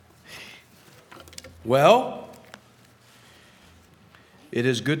Well, it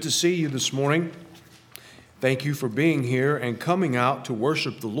is good to see you this morning. Thank you for being here and coming out to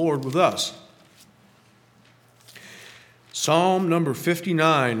worship the Lord with us. Psalm number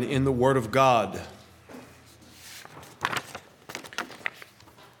 59 in the Word of God.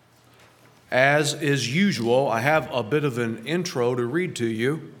 As is usual, I have a bit of an intro to read to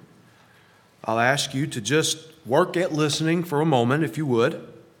you. I'll ask you to just work at listening for a moment, if you would.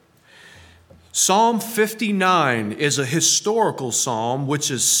 Psalm 59 is a historical psalm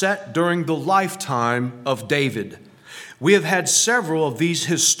which is set during the lifetime of David. We have had several of these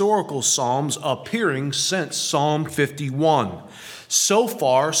historical psalms appearing since Psalm 51. So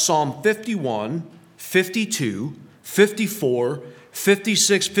far, Psalm 51, 52, 54,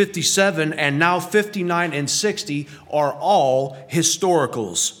 56, 57, and now 59 and 60 are all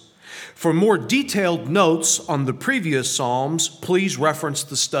historicals. For more detailed notes on the previous Psalms, please reference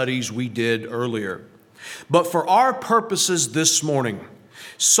the studies we did earlier. But for our purposes this morning,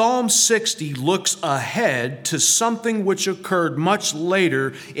 Psalm 60 looks ahead to something which occurred much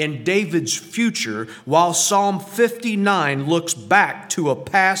later in David's future, while Psalm 59 looks back to a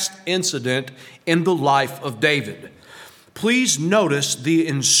past incident in the life of David. Please notice the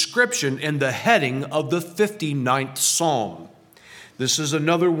inscription in the heading of the 59th Psalm. This is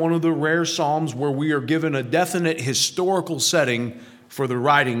another one of the rare psalms where we are given a definite historical setting for the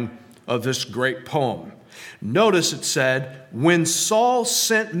writing of this great poem. Notice it said, when Saul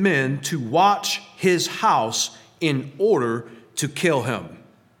sent men to watch his house in order to kill him.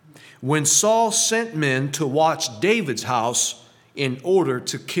 When Saul sent men to watch David's house in order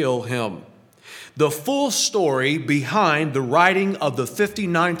to kill him. The full story behind the writing of the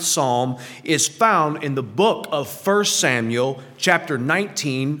 59th Psalm is found in the book of 1 Samuel, chapter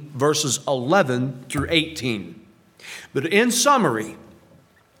 19, verses 11 through 18. But in summary,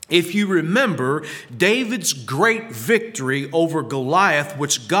 if you remember David's great victory over Goliath,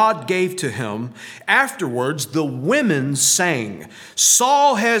 which God gave to him, afterwards the women sang,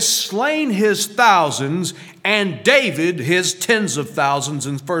 Saul has slain his thousands and David his tens of thousands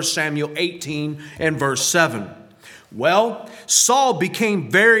in 1 Samuel 18 and verse 7. Well, Saul became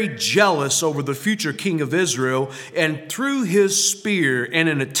very jealous over the future king of Israel and threw his spear in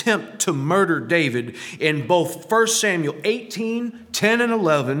an attempt to murder David in both 1 Samuel 18, 10 and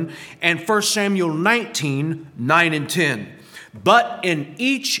 11, and 1 Samuel 19, 9 and 10. But in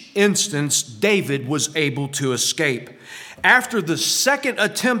each instance, David was able to escape. After the second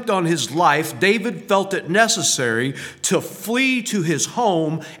attempt on his life, David felt it necessary to flee to his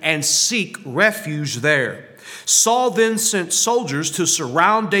home and seek refuge there. Saul then sent soldiers to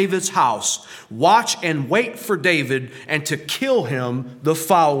surround David's house, watch and wait for David, and to kill him the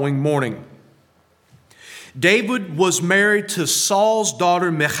following morning. David was married to Saul's daughter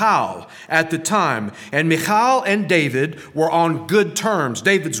Michal at the time, and Michal and David were on good terms.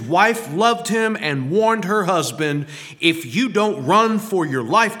 David's wife loved him and warned her husband, if you don't run for your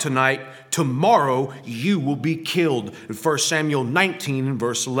life tonight, tomorrow you will be killed. In 1 Samuel 19 and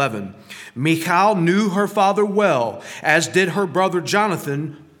verse 11. Michal knew her father well, as did her brother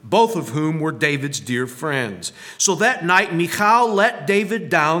Jonathan, both of whom were David's dear friends. So that night, Michal let David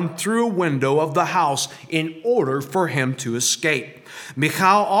down through a window of the house in order for him to escape.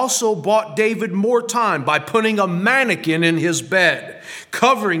 Michal also bought David more time by putting a mannequin in his bed,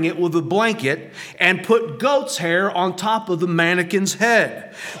 covering it with a blanket, and put goat's hair on top of the mannequin's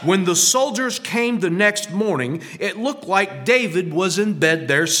head. When the soldiers came the next morning, it looked like David was in bed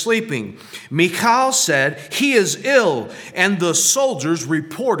there sleeping. Michal said, he is ill, and the soldiers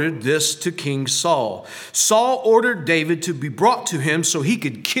reported this to King Saul. Saul ordered David to be brought to him so he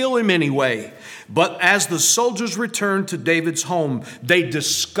could kill him anyway. But as the soldiers returned to David's home, they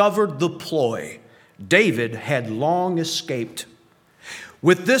discovered the ploy. David had long escaped.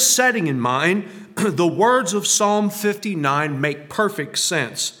 With this setting in mind, the words of Psalm 59 make perfect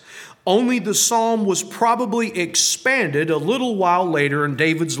sense. Only the psalm was probably expanded a little while later in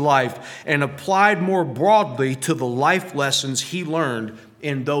David's life and applied more broadly to the life lessons he learned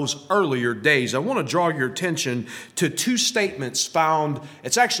in those earlier days. I want to draw your attention to two statements found,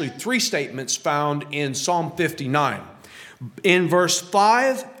 it's actually three statements found in Psalm 59. In verse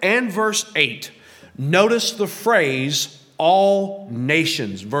 5 and verse 8, notice the phrase, all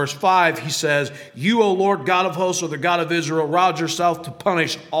nations. Verse 5, he says, you, O Lord God of hosts, are the God of Israel, rouse yourself to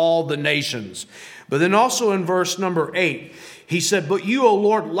punish all the nations. But then also in verse number 8, he said, but you, O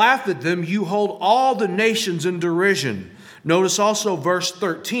Lord, laugh at them, you hold all the nations in derision. Notice also verse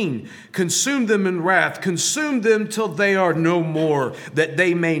 13, consume them in wrath, consume them till they are no more, that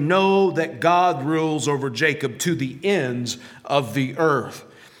they may know that God rules over Jacob to the ends of the earth.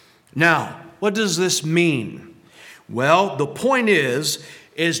 Now, What does this mean? Well, the point is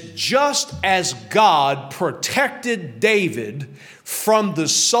just as God protected David from the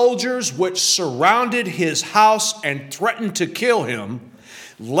soldiers which surrounded his house and threatened to kill him,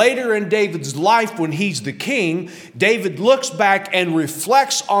 later in David's life, when he's the king, David looks back and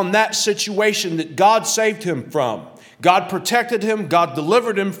reflects on that situation that God saved him from. God protected him. God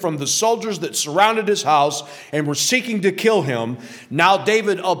delivered him from the soldiers that surrounded his house and were seeking to kill him. Now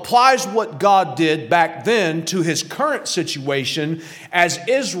David applies what God did back then to his current situation, as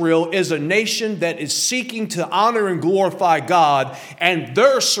Israel is a nation that is seeking to honor and glorify God, and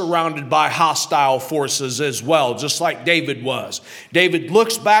they're surrounded by hostile forces as well, just like David was. David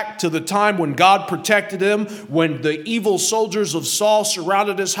looks back to the time when God protected him, when the evil soldiers of Saul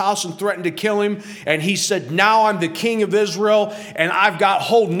surrounded his house and threatened to kill him, and he said, now I'm the king of Israel, and I've got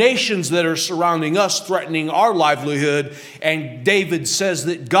whole nations that are surrounding us, threatening our livelihood. And David says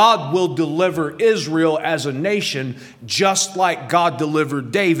that God will deliver Israel as a nation, just like God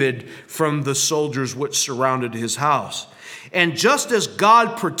delivered David from the soldiers which surrounded his house. And just as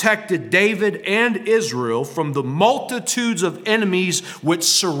God protected David and Israel from the multitudes of enemies which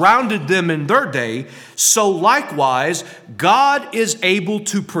surrounded them in their day, so likewise God is able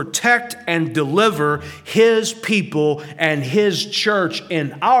to protect and deliver his people and his church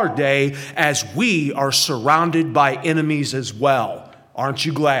in our day, as we are surrounded by enemies as well. Aren't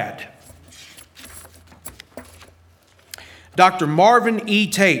you glad? Dr. Marvin E.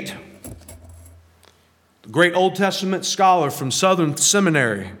 Tate, the great Old Testament scholar from Southern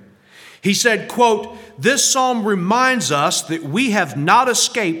Seminary, he said, quote, "This psalm reminds us that we have not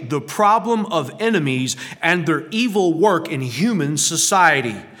escaped the problem of enemies and their evil work in human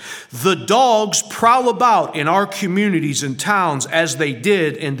society. The dogs prowl about in our communities and towns as they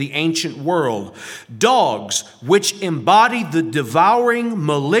did in the ancient world. Dogs which embody the devouring,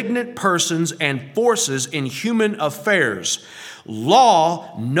 malignant persons and forces in human affairs.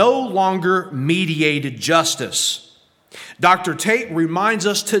 Law no longer mediated justice." Dr. Tate reminds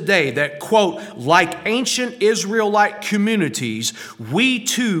us today that, quote, like ancient Israelite communities, we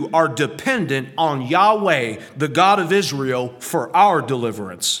too are dependent on Yahweh, the God of Israel, for our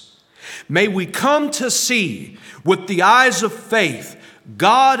deliverance. May we come to see with the eyes of faith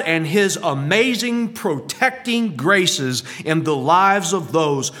God and his amazing protecting graces in the lives of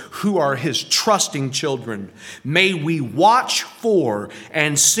those who are his trusting children. May we watch for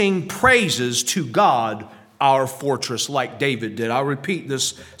and sing praises to God, our fortress, like David did. I'll repeat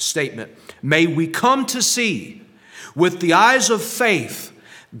this statement. May we come to see with the eyes of faith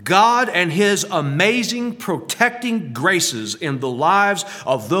God and his amazing protecting graces in the lives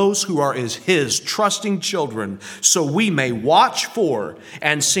of those who are his trusting children, so we may watch for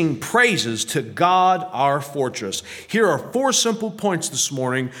and sing praises to God, our fortress. Here are 4 simple points this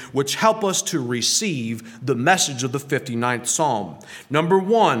morning which help us to receive the message of the 59th Psalm. Number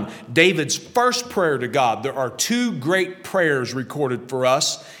 1, David's first prayer to God. There are 2 great prayers recorded for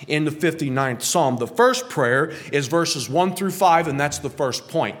us in the 59th Psalm. The first prayer is verses 1 through 5, and that's the first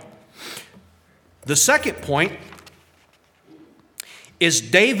point. The second point is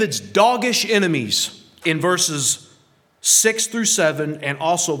David's doggish enemies in verses 6 through 7 and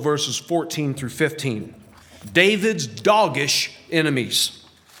also verses 14 through 15. David's doggish enemies.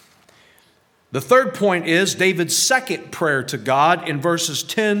 The third point is David's second prayer to God in verses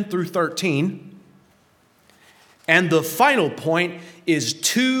 10 through 13. And the final point is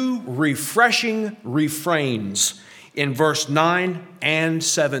 2 refreshing refrains in verse 9 and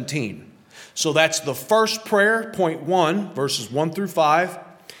 17. So that's the first prayer, point 1, verses 1 through 5.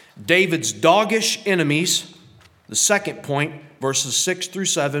 David's doggish enemies. The second point, verses 6 through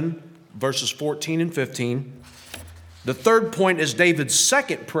 7, verses 14 and 15. The third point is David's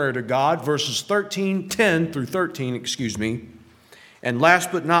second prayer to God, verses 10 through 13. And last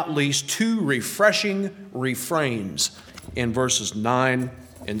but not least, 2 refreshing refrains in verses 9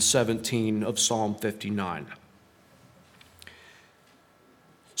 and 17 of Psalm 59.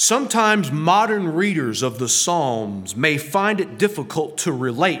 Sometimes modern readers of the Psalms may find it difficult to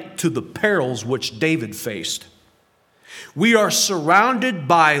relate to the perils which David faced. We are surrounded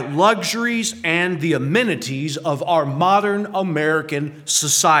by luxuries and the amenities of our modern American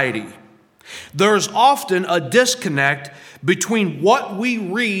society. There's often a disconnect between what we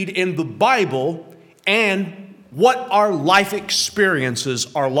read in the Bible and what our life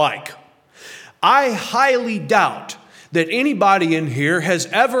experiences are like. I highly doubt that anybody in here has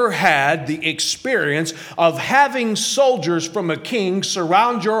ever had the experience of having soldiers from a king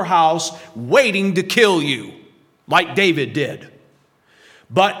surround your house waiting to kill you, like David did.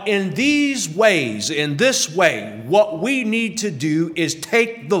 But in these ways, in this way, what we need to do is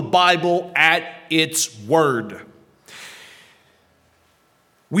take the Bible at its word.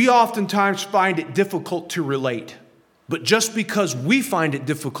 We oftentimes find it difficult to relate. But just because we find it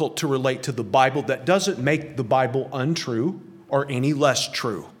difficult to relate to the Bible, that doesn't make the Bible untrue or any less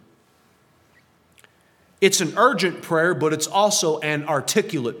true. It's an urgent prayer, but it's also an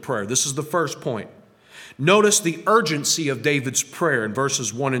articulate prayer. This is the first point. Notice the urgency of David's prayer in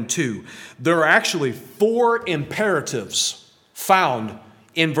verses 1 and 2. There are actually 4 imperatives found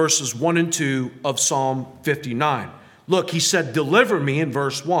in verses 1 and 2 of Psalm 59. Look, he said, deliver me in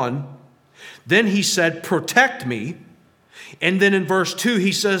verse 1. Then he said, protect me. And then in verse 2,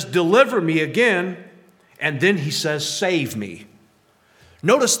 he says, deliver me again. And then he says, save me.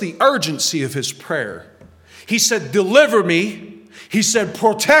 Notice the urgency of his prayer. He said, deliver me. He said,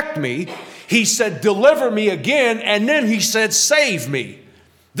 protect me. He said, deliver me again. And then he said, save me.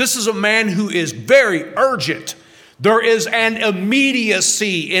 This is a man who is very urgent. There is an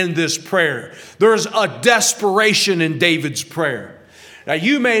immediacy in this prayer. There is a desperation in David's prayer. Now,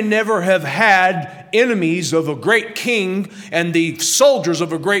 you may never have had enemies of a great king and the soldiers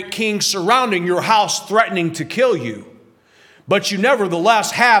of a great king surrounding your house threatening to kill you. But you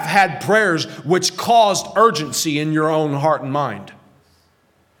nevertheless have had prayers which caused urgency in your own heart and mind.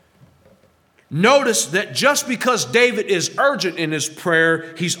 Notice that just because David is urgent in his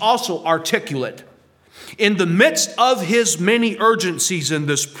prayer, he's also articulate. In the midst of his many urgencies in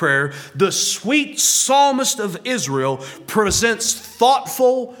this prayer, the sweet psalmist of Israel presents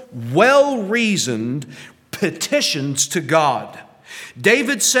thoughtful, well-reasoned petitions to God.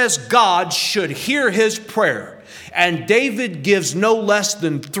 David says God should hear his prayer. And David gives no less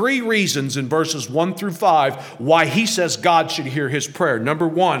than 3 reasons in verses 1 through 5 why he says God should hear his prayer. Number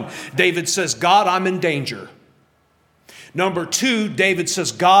 1, David says, God, I'm in danger. Number 2, David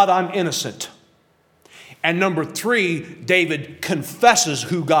says, God, I'm innocent. And number 3, David confesses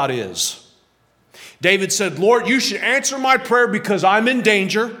who God is. David said, Lord, you should answer my prayer because I'm in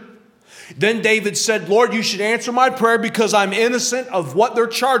danger. Then David said, Lord, you should answer my prayer because I'm innocent of what they're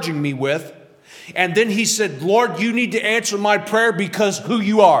charging me with. And then he said, Lord, you need to answer my prayer because who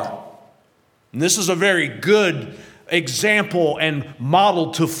you are. And this is a very good example and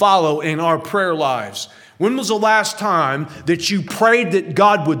model to follow in our prayer lives. When was the last time that you prayed that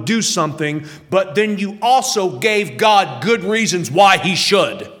God would do something, but then you also gave God good reasons why he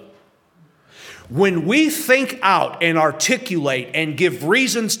should? When we think out and articulate and give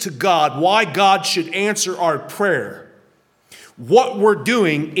reasons to God why God should answer our prayer, what we're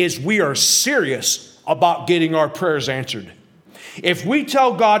doing is we are serious about getting our prayers answered. If we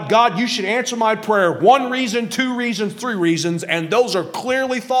tell God, God, you should answer my prayer, 1 reason, 2 reasons, 3 reasons, and those are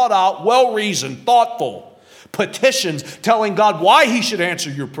clearly thought out, well-reasoned, thoughtful petitions telling God why he should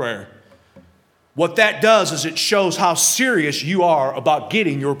answer your prayer, what that does is it shows how serious you are about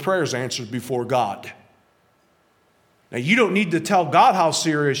getting your prayers answered before God. Now, you don't need to tell God how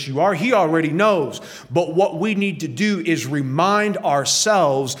serious you are. He already knows. But what we need to do is remind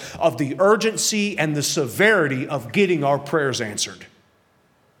ourselves of the urgency and the severity of getting our prayers answered.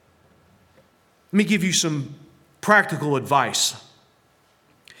 Let me give you some practical advice.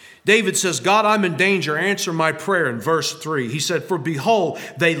 David says, God, I'm in danger. Answer my prayer in verse 3. He said, for behold,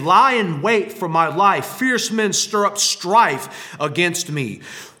 they lie in wait for my life. Fierce men stir up strife against me.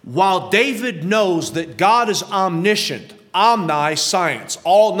 While David knows that God is omniscient, omniscience,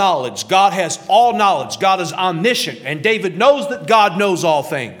 all knowledge. God has all knowledge. God is omniscient. And David knows that God knows all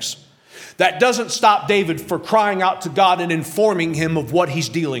things. That doesn't stop David for crying out to God and informing him of what he's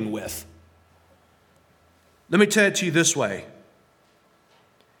dealing with. Let me tell it to you this way.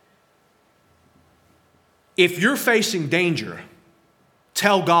 If you're facing danger,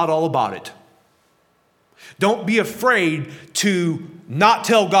 tell God all about it. Don't be afraid to not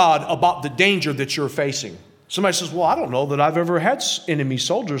tell God about the danger that you're facing. Somebody says, well, I don't know that I've ever had enemy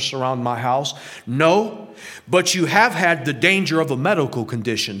soldiers surround my house. No, but you have had the danger of a medical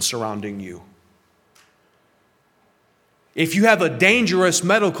condition surrounding you. If you have a dangerous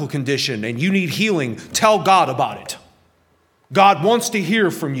medical condition and you need healing, tell God about it. God wants to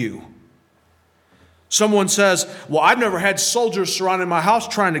hear from you. Someone says, well, I've never had soldiers surrounding my house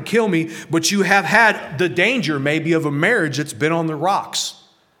trying to kill me, but you have had the danger maybe of a marriage that's been on the rocks.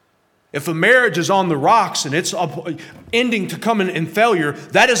 If a marriage is on the rocks and it's ending to come in failure,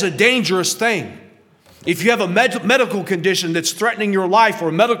 that is a dangerous thing. If you have a medical condition that's threatening your life or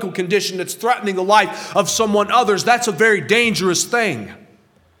a medical condition that's threatening the life of someone others, that's a very dangerous thing.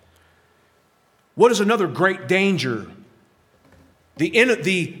 What is another great danger?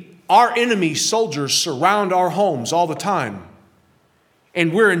 Our enemy soldiers surround our homes all the time.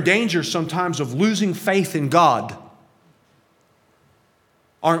 And we're in danger sometimes of losing faith in God,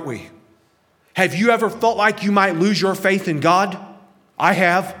 aren't we? Have you ever felt like you might lose your faith in God? I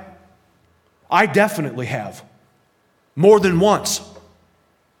have. I definitely have. More than once.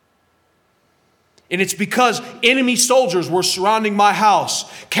 And it's because enemy soldiers were surrounding my house,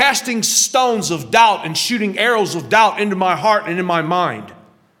 casting stones of doubt and shooting arrows of doubt into my heart and in my mind.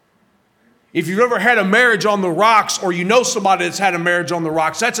 If you've ever had a marriage on the rocks, or you know somebody that's had a marriage on the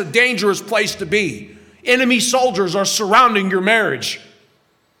rocks, that's a dangerous place to be. Enemy soldiers are surrounding your marriage.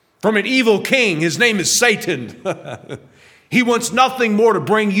 From an evil king, his name is Satan. He wants nothing more to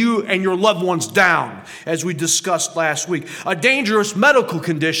bring you and your loved ones down, as we discussed last week. A dangerous medical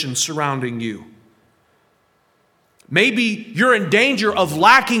condition surrounding you. Maybe you're in danger of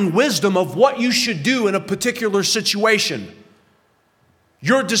lacking wisdom of what you should do in a particular situation.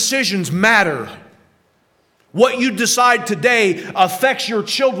 Your decisions matter. What you decide today affects your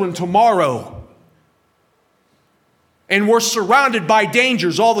children tomorrow. And we're surrounded by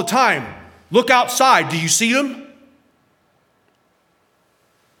dangers all the time. Look outside. Do you see them?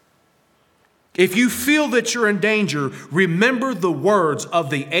 If you feel that you're in danger, remember the words of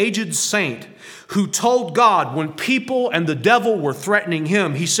the aged saint who told God when people and the devil were threatening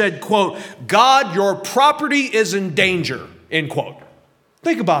him, he said, quote, "God, your property is in danger," end quote.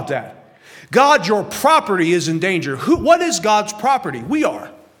 Think about that. God, your property is in danger. What is God's property? We are.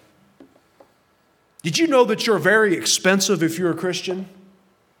 Did you know that you're very expensive if you're a Christian?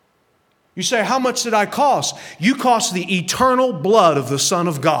 You say, how much did I cost? You cost the eternal blood of the Son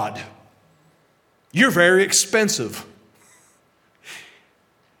of God. You're very expensive.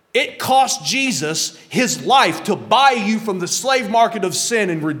 It cost Jesus his life to buy you from the slave market of sin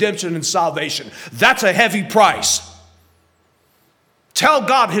and redemption and salvation. That's a heavy price. Tell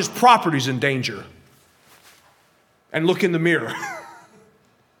God his property's in danger. And look in the mirror.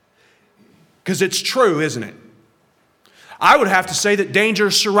 Because it's true, isn't it? I would have to say that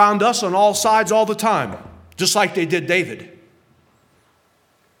dangers surround us on all sides all the time, just like they did David.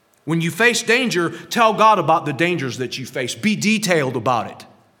 When you face danger, tell God about the dangers that you face. Be detailed about it.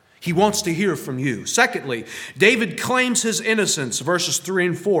 He wants to hear from you. Secondly, David claims his innocence, verses 3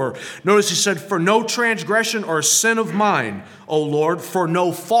 and 4. Notice he said, "For no transgression or sin of mine, O Lord, for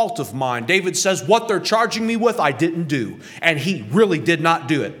no fault of mine." David says, what they're charging me with, I didn't do. And he really did not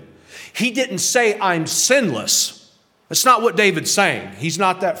do it. He didn't say, I'm sinless. That's not what David's saying. He's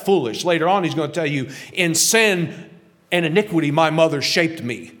not that foolish. Later on, he's going to tell you, in sin and iniquity, my mother shaped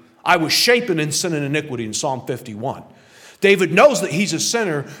me. I was shapen in sin and iniquity in Psalm 51. David knows that he's a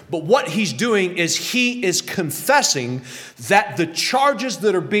sinner, but what he's doing is he is confessing that the charges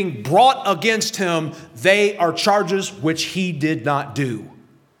that are being brought against him, they are charges which he did not do.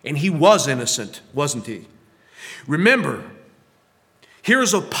 And he was innocent, wasn't he? Remember,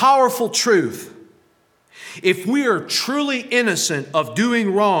 here's a powerful truth. If we are truly innocent of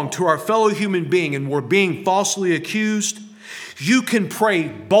doing wrong to our fellow human being and we're being falsely accused, you can pray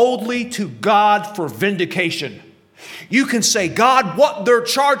boldly to God for vindication. You can say, God, what they're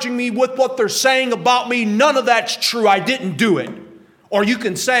charging me with, what they're saying about me, none of that's true. I didn't do it. Or you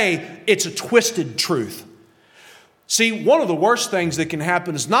can say it's a twisted truth. See, one of the worst things that can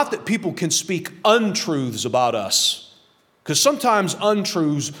happen is not that people can speak untruths about us. Because sometimes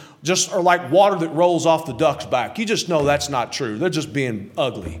untruths just are like water that rolls off the duck's back. You just know that's not true. They're just being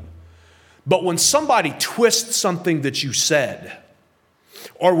ugly. But when somebody twists something that you said,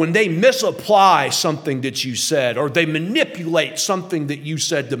 or when they misapply something that you said, or they manipulate something that you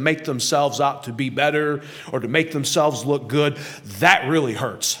said to make themselves out to be better or to make themselves look good, that really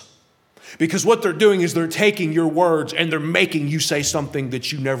hurts. Because what they're doing is they're taking your words and they're making you say something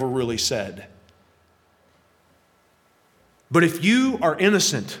that you never really said. But if you are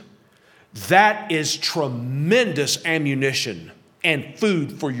innocent, that is tremendous ammunition and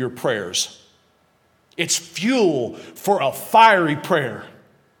food for your prayers. It's fuel for a fiery prayer.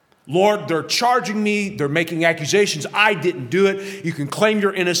 Lord, they're charging me, they're making accusations, I didn't do it. You can claim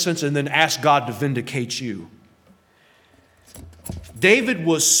your innocence and then ask God to vindicate you. David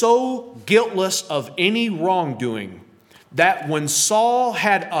was so guiltless of any wrongdoing that when Saul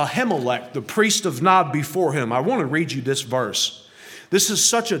had Ahimelech, the priest of Nob, before him, I want to read you this verse. This is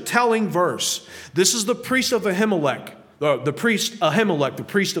such a telling verse. This is the priest of Ahimelech, the priest Ahimelech, the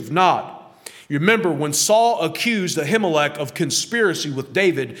priest of Nob. You remember when Saul accused Ahimelech of conspiracy with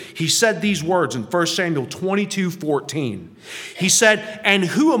David, he said these words in 1 Samuel 22:14. He said, "And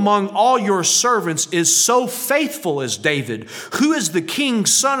who among all your servants is so faithful as David, who is the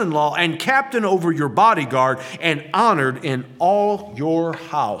king's son-in-law and captain over your bodyguard and honored in all your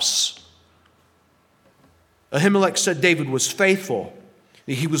house?" Ahimelech said David was faithful.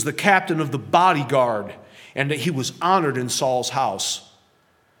 He was the captain of the bodyguard, and that he was honored in Saul's house.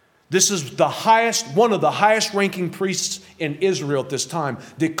 This is one of the highest ranking priests in Israel at this time,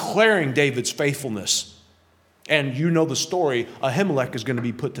 declaring David's faithfulness. And you know the story, Ahimelech is going to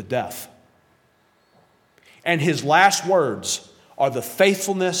be put to death. And his last words are the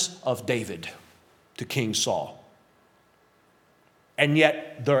faithfulness of David to King Saul. And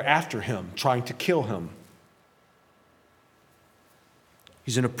yet they're after him, trying to kill him.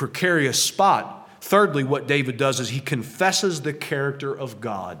 He's in a precarious spot. Thirdly, what David does is he confesses the character of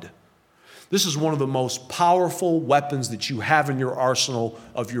God. This is one of the most powerful weapons that you have in your arsenal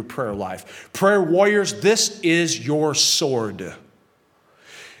of your prayer life. Prayer warriors, this is your sword.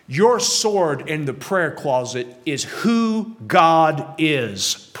 Your sword in the prayer closet is who God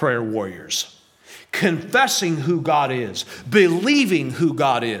is, prayer warriors. Confessing who God is, believing who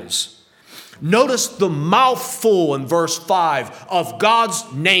God is. Notice the mouthful in verse 5 of God's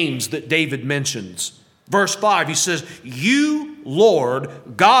names that David mentions. Verse 5, he says, "You, Lord,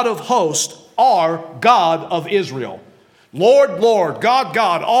 God of hosts, are God of Israel." Lord, Lord, God,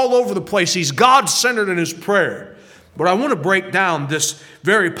 God, all over the place. He's God-centered in his prayer. But I want to break down this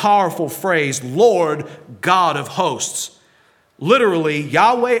very powerful phrase, Lord, God of hosts. Literally,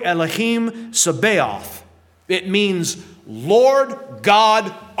 Yahweh Elohim Sabaoth. It means Lord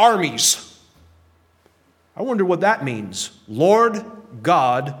God armies. I wonder what that means. Lord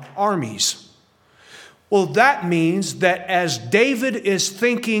God armies. Well, that means that as David is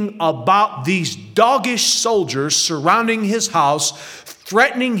thinking about these doggish soldiers surrounding his house,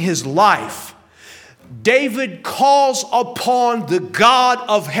 threatening his life, David calls upon the God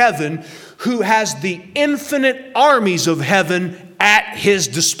of heaven who has the infinite armies of heaven at his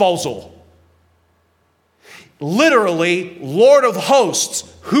disposal. Literally, Lord of hosts.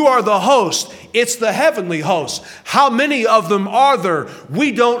 Who are the hosts? It's the heavenly hosts. How many of them are there?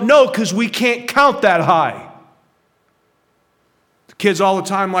 We don't know because we can't count that high. The kids all the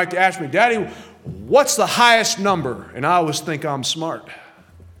time like to ask me, "Daddy, what's the highest number?" And I always think I'm smart.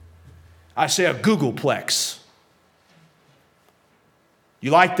 I say a Googleplex.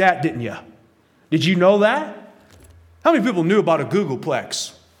 You like that, didn't you? Did you know that? How many people knew about a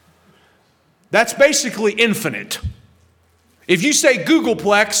Googleplex? That's basically infinite. If you say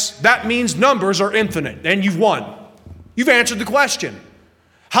Googleplex, that means numbers are infinite, and you've won. You've answered the question.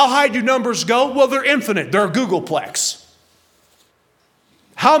 How high do numbers go? Well, they're infinite. They're a Googleplex.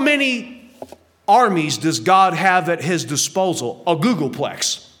 How many armies does God have at his disposal? A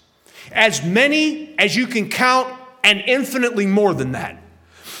Googleplex. As many as you can count, and infinitely more than that.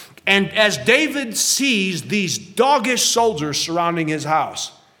 And as David sees these doggish soldiers surrounding his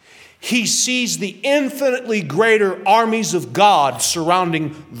house, he sees the infinitely greater armies of God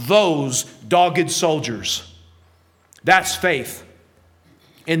surrounding those dogged soldiers. That's faith.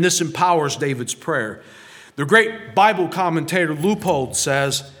 And this empowers David's prayer. The great Bible commentator Leupold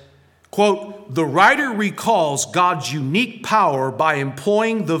says, quote, "The writer recalls God's unique power by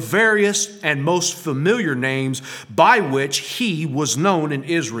employing the various and most familiar names by which he was known in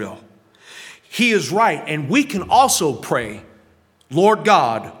Israel. He is right, and we can also pray, Lord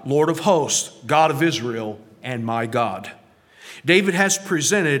God, Lord of hosts, God of Israel, and my God." David has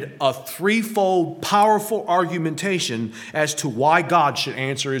presented a threefold powerful argumentation as to why God should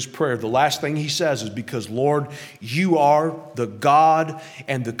answer his prayer. The last thing he says is because, Lord, you are the God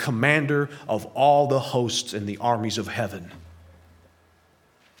and the commander of all the hosts and the armies of heaven.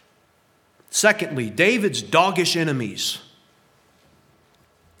 Secondly, David's doggish enemies.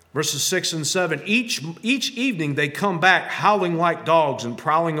 Verses 6 and 7, each evening they come back howling like dogs and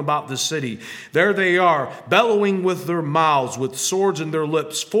prowling about the city. There they are, bellowing with their mouths, with swords in their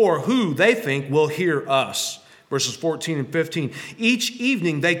lips, for who, they think, will hear us. Verses 14 and 15, each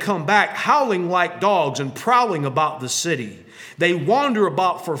evening they come back howling like dogs and prowling about the city. They wander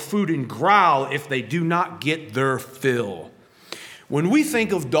about for food and growl if they do not get their fill. When we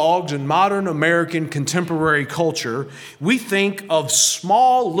think of dogs in modern American contemporary culture, we think of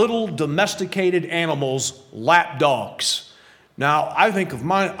small, little domesticated animals, lap dogs. Now, I think of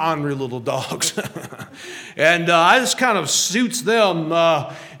my ornery little dogs, and I just kind of suits them.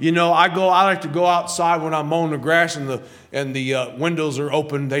 I like to go outside when I'm mowing the grass and the windows are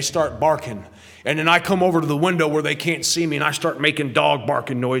open. They start barking. And then I come over to the window where they can't see me, and I start making dog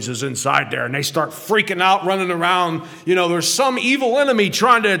barking noises inside there. And they start freaking out, running around. There's some evil enemy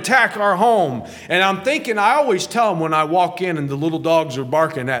trying to attack our home. And I'm thinking, I always tell them when I walk in and the little dogs are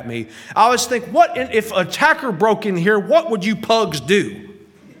barking at me, I always think, what if an attacker broke in here, what would you pugs do?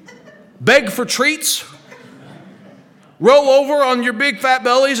 Beg for treats? Roll over on your big fat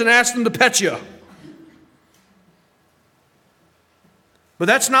bellies and ask them to pet you? But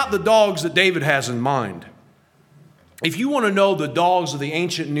that's not the dogs that David has in mind. If you want to know the dogs of the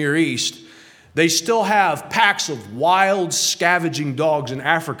ancient Near East, they still have packs of wild scavenging dogs in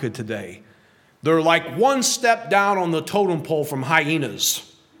Africa today. They're like one step down on the totem pole from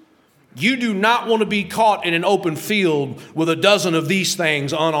hyenas. You do not want to be caught in an open field with a dozen of these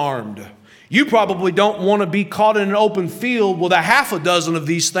things unarmed. You probably don't want to be caught in an open field with a half a dozen of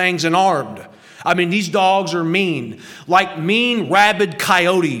these things and armed. I mean, these dogs are mean, like mean, rabid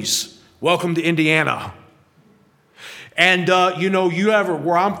coyotes. Welcome to Indiana. And,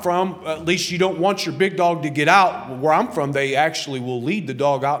 where I'm from, at least you don't want your big dog to get out. Where I'm from, they actually will lead the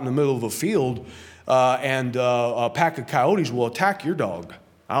dog out in the middle of a field, and a pack of coyotes will attack your dog.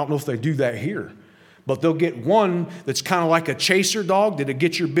 I don't know if they do that here. But they'll get one that's kind of like a chaser dog that'll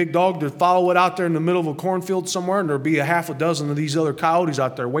get your big dog to follow it out there in the middle of a cornfield somewhere, and there'll be a half a dozen of these other coyotes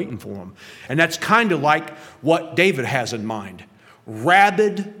out there waiting for them. And that's kind of like what David has in mind.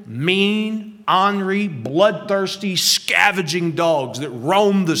 Rabid, mean, ornery, bloodthirsty, scavenging dogs that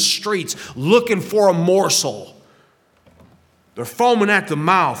roam the streets looking for a morsel. They're foaming at the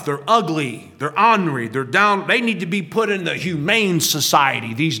mouth. They're ugly. They're ornery. They're down. They need to be put in the humane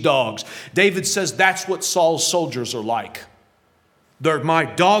society, these dogs. David says that's what Saul's soldiers are like. They're my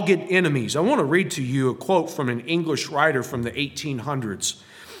dogged enemies. I want to read to you a quote from an English writer from the 1800s.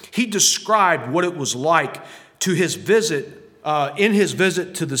 He described what it was like to his visit, in his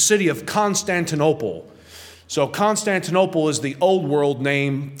visit to the city of Constantinople. So Constantinople is the old world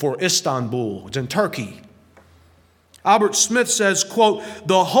name for Istanbul. It's in Turkey. Albert Smith says, quote,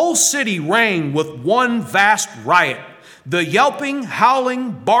 "The whole city rang with one vast riot. The yelping,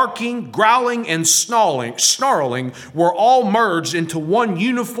 howling, barking, growling, and snarling were all merged into one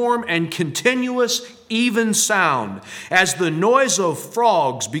uniform and continuous, even sound, as the noise of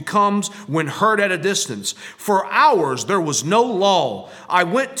frogs becomes when heard at a distance. For hours there was no lull. I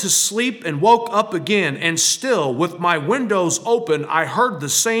went to sleep and woke up again, and still, with my windows open, I heard the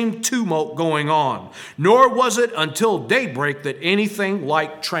same tumult going on. Nor was it until daybreak that anything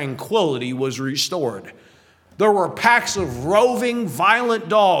like tranquility was restored." There were packs of roving, violent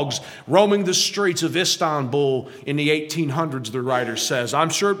dogs roaming the streets of Istanbul in the 1800s, the writer says. I'm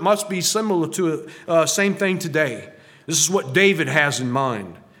sure it must be similar to the same thing today. This is what David has in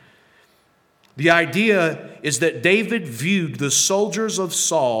mind. The idea is that David viewed the soldiers of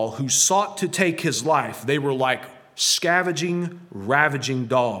Saul who sought to take his life. They were like scavenging, ravaging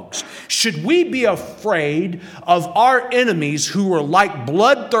dogs. Should we be afraid of our enemies who are like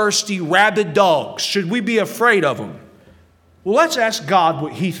bloodthirsty, rabid dogs? Should we be afraid of them? Well, let's ask God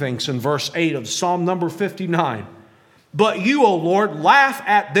what he thinks in verse 8 of Psalm number 59. "But you, O Lord, laugh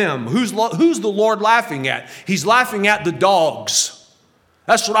at them." Who's the Lord laughing at? He's laughing at the dogs.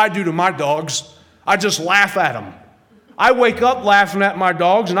 That's what I do to my dogs. I just laugh at them. I wake up laughing at my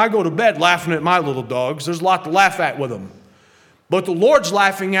dogs, and I go to bed laughing at my little dogs. There's a lot to laugh at with them. But the Lord's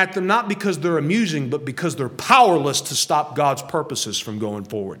laughing at them not because they're amusing, but because they're powerless to stop God's purposes from going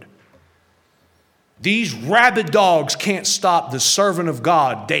forward. These rabid dogs can't stop the servant of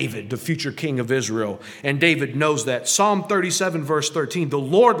God, David, the future king of Israel. And David knows that. Psalm 37, verse 13, "The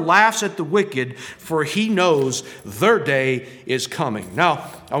Lord laughs at the wicked, for he knows their day is coming." Now,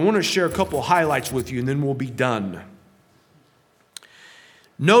 I want to share a couple highlights with you, and then we'll be done.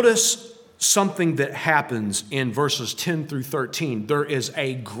 Notice something that happens in verses 10 through 13. There is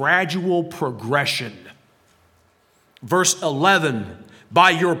a gradual progression. Verse 11,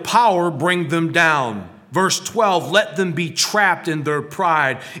 "By your power bring them down." Verse 12, "Let them be trapped in their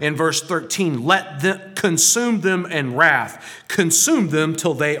pride." In verse 13, "Let them consume them in wrath. Consume them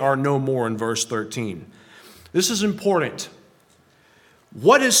till they are no more." In verse 13. This is important.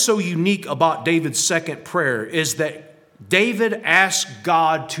 What is so unique about David's second prayer is that David asked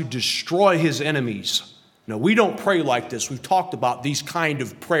God to destroy his enemies. Now, we don't pray like this. We've talked about these kind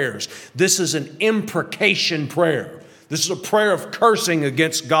of prayers. This is an imprecation prayer. This is a prayer of cursing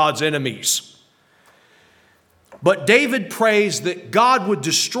against God's enemies. But David prays that God would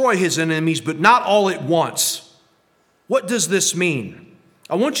destroy his enemies, but not all at once. What does this mean?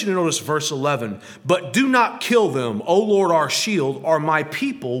 I want you to notice verse 11. "But do not kill them, O Lord our shield, or my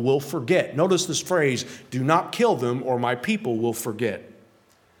people will forget." Notice this phrase, "Do not kill them, or my people will forget."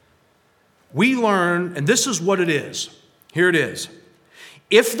 We learn, and this is what it is. Here it is.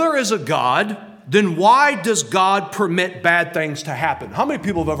 If there is a God, then why does God permit bad things to happen? How many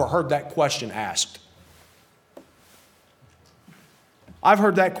people have ever heard that question asked? I've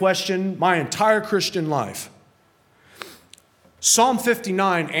heard that question my entire Christian life. Psalm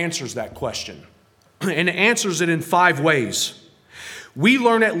 59 answers that question, and it answers it in 5 ways. we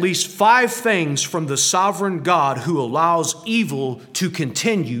learn at least 5 things from the sovereign God who allows evil to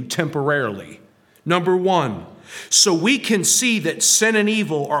continue temporarily. Number 1, so we can see that sin and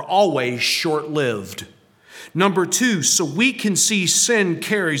evil are always short-lived. Number 2, so we can see sin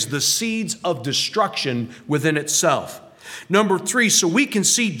carries the seeds of destruction within itself. Number 3, so we can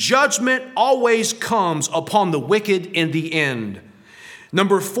see judgment always comes upon the wicked in the end.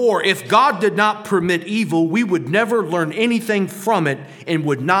 Number 4, if God did not permit evil, we would never learn anything from it and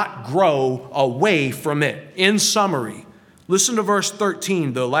would not grow away from it. In summary, listen to verse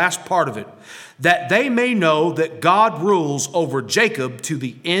 13, the last part of it. That they may know that God rules over Jacob to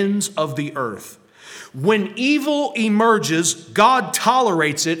the ends of the earth. When evil emerges, God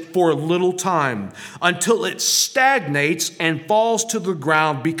tolerates it for a little time until it stagnates and falls to the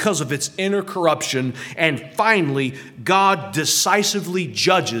ground because of its inner corruption. And finally, God decisively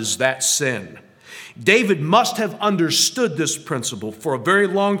judges that sin. David must have understood this principle for a very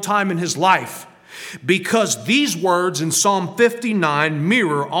long time in his life, because these words in Psalm 59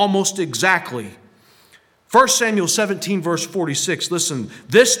 mirror almost exactly 1 Samuel 17, verse 46, listen,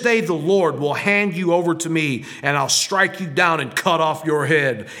 this day the Lord will hand you over to me, and I'll strike you down and cut off your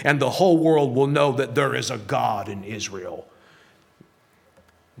head, and the whole world will know that there is a God in Israel.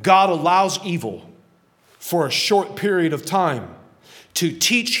 God allows evil for a short period of time to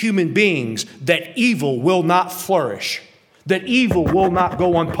teach human beings that evil will not flourish, that evil will not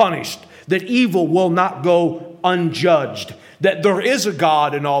go unpunished, that evil will not go unjudged, that there is a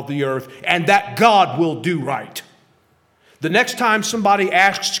God in all the earth, and that God will do right. The next time somebody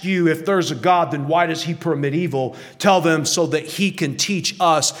asks you if there's a God, then why does he permit evil? Tell them so that he can teach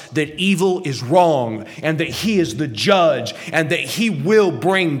us that evil is wrong, and that he is the judge, and that he will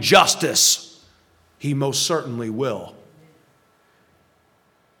bring justice. He most certainly will.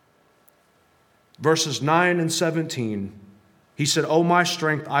 Verses 9 and 17, he said, O my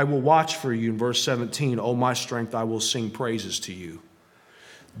strength, I will watch for you. In verse 17, O my strength, I will sing praises to you.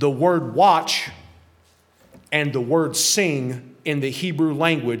 The word watch and the word sing in the Hebrew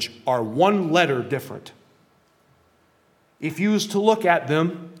language are one letter different. If you was to look at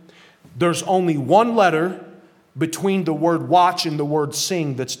them, there's only one letter between the word watch and the word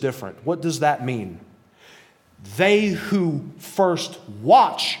sing that's different. What does that mean? They who first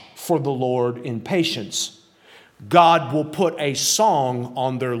watch for the Lord in patience, God will put a song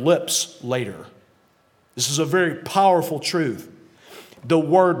on their lips later. This is a very powerful truth. The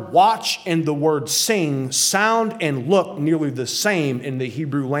word watch and the word sing sound and look nearly the same in the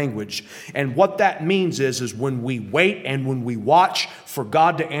Hebrew language. And what that means is when we wait and when we watch for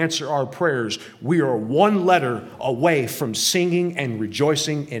God to answer our prayers, we are one letter away from singing and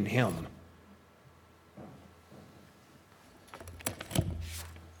rejoicing in Him.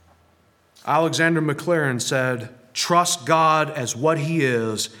 Alexander McLaren said, trust God as what He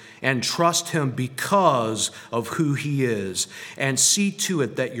is and trust Him because of who He is, and see to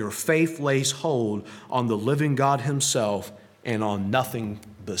it that your faith lays hold on the living God Himself and on nothing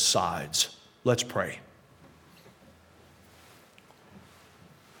besides. Let's pray.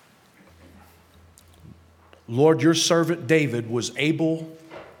 Lord, your servant David was able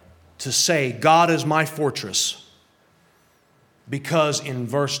to say, God is my fortress, because in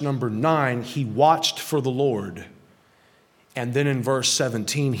verse number 9, he watched for the Lord. And then in verse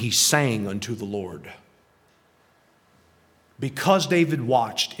 17, he sang unto the Lord. Because David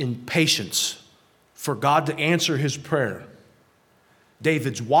watched in patience for God to answer his prayer,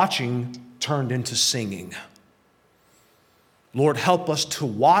 David's watching turned into singing. Lord, help us to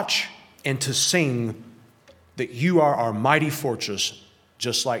watch and to sing that you are our mighty fortress,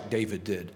 just like David did.